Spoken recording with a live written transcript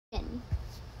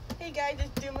Hey guys,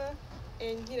 it's Duma,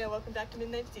 and welcome back to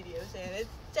Midnight Studios. And it's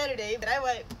Saturday, but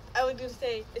I would just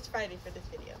say it's Friday for this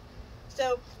video.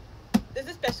 So this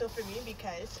is special for me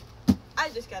because I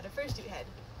just got a fursuit head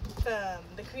from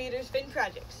the creators Fin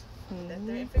Projects. That's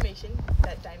their information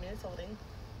that Diamond is holding.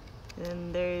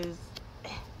 And there's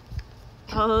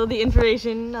all the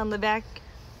information on the back.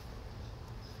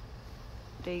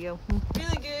 There you go.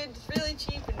 Really good, it's really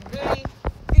cheap, and really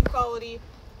good quality.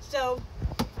 So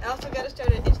I also got to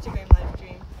start an Instagram live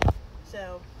stream.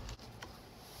 So,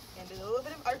 and there's a little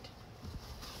bit of art,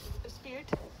 a spirit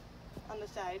on the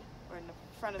side, or in the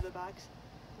front of the box.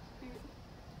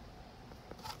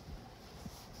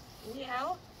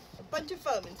 Now, a bunch of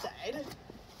foam inside.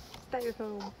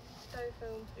 Styrofoam.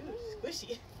 Styrofoam. Ooh,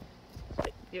 squishy.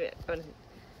 Wait, do it.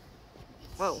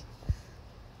 Whoa.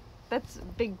 That's a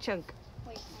big chunk.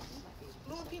 Wait,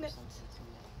 Little peanuts.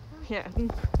 Yeah.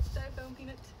 Styrofoam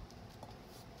peanuts.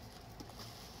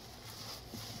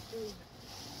 Ooh.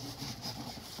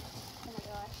 oh my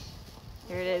gosh.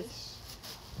 Here it is.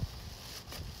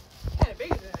 Kind of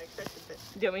bigger than I expected, but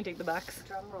Do you want me to take the box?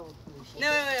 Drum roll, please. no,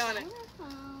 on it.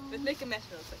 Let's make a mess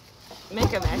real quick.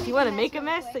 Make a mess. You want to make a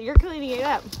mess? You're cleaning it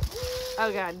up.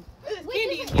 Oh god. There's Wait,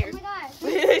 candy in oh here. my gosh.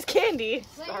 There's candy.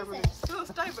 What is Starburst. this? Little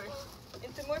Starburst.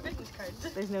 And some more business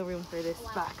cards. There's no room for this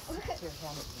Wow. box. Here,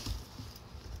 hand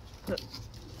it.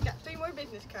 Got 3 more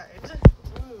business cards.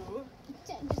 Ooh.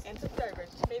 Just- And some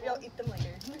Starburst. Maybe I'll eat them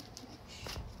later.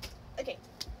 Okay.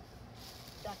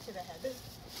 Back to the head.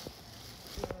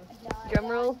 Dun, Drum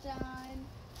roll. Dun,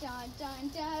 dun, dun,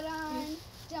 dun, dun,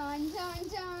 dun, dun, dun,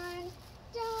 dun,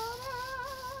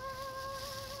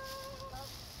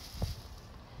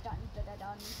 dun, dun, dun,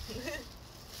 dun.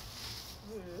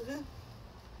 Ooh.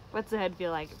 What's the head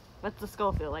feel like? What's the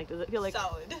skull feel like? Does it feel like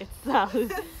Solid. it's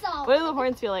solid? Solid. What do the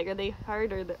horns feel like? Are they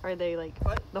hard or are they like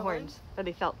What? the horns? Are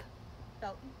they felt?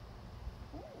 Felt.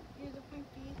 Here's a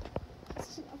poopy.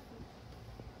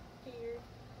 Here.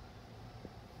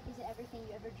 Is it everything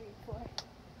you ever dreamed for?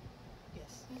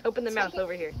 Yes. Open the Take mouth it.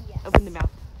 over here. Yes. Open the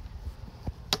mouth.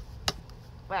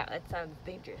 Wow, that sounds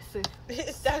dangerous. It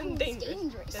sounds It's dangerous.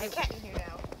 dangerous. There's a cat in here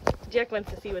now. Jack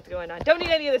wants to see what's going on. Don't eat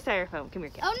any of the styrofoam. Come here,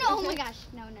 cat. Oh no, oh my gosh.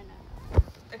 No.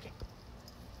 Okay.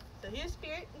 So here's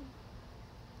Spirit.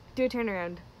 Do a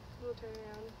turnaround. We'll turn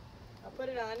around. I'll put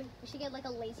it on. We should get like a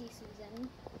lazy Susan.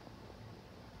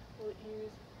 Little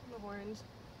ears, the horns.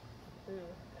 Ooh,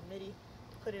 a midi.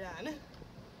 Put it on.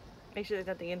 Make sure there's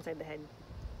nothing inside the head.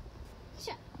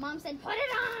 Mom said, put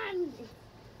it on!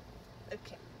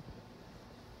 Okay.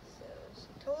 So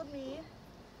she told me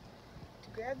to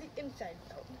grab the inside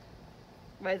felt.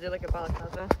 Why is it like a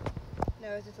balaclava? No,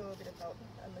 it's just a little bit of felt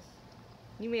on this.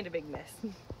 You made a big mess.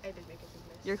 I did make a big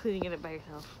mess. You're cleaning it up by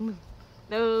yourself.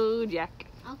 No, Jack.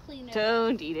 I'll clean it up.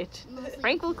 Don't eat it. Mostly-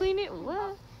 Frank will clean it?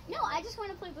 What? No, I just want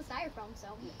to play with the styrofoam, so.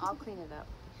 I'll clean it up.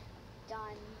 Done.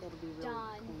 It'll be really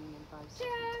Done. clean in 5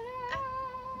 seconds.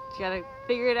 She gotta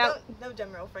figure it out. No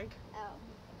drum roll, Frank. Oh.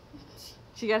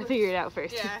 She gotta figure it out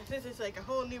first. Yeah, this is like a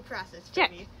whole new process for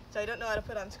Check. me. So I don't know how to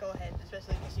put on skull heads,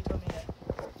 especially because she told me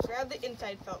to grab the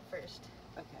inside felt first.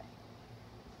 Okay.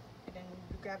 And then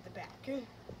you grab the back.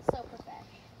 So profesh.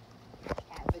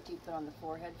 But you put on the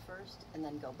forehead first and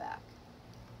then go back.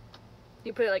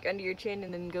 You put it like under your chin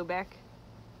and then go back.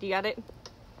 Do you got it?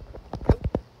 Nope.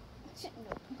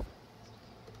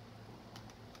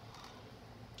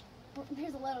 Well,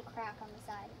 there's a little crack on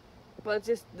the side. Well, it's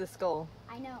just the skull.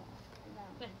 I know.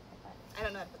 I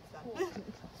don't know how to put this on.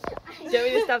 Do you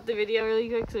want me to stop the video really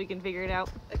quick so we can figure it out?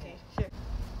 Okay, sure.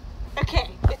 Okay,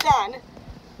 it's on.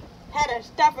 Had to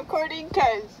stop recording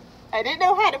because I didn't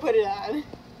know how to put it on.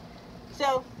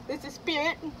 So, this is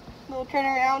Spirit. Little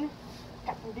turnaround.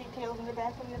 Got some details in the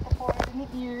back of the forehead and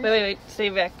the ears. Wait, stay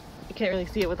back. You can't really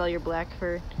see it with all your black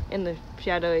fur in the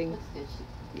shadowing. Looks good.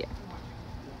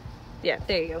 Yeah,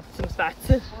 there you go. Some spots.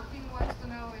 Working wants to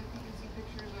know if you can see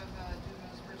pictures of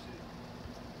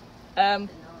Duma's Fursuit.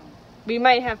 We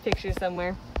might have pictures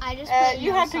somewhere. I just put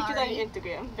You no have pictures on sorry. your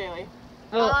Instagram, Bailey.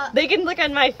 Well, they can look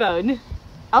on my phone.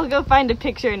 I'll go find a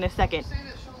picture in a second. Say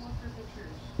that she'll look for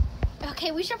pictures.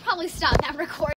 Okay, we should probably stop that recording.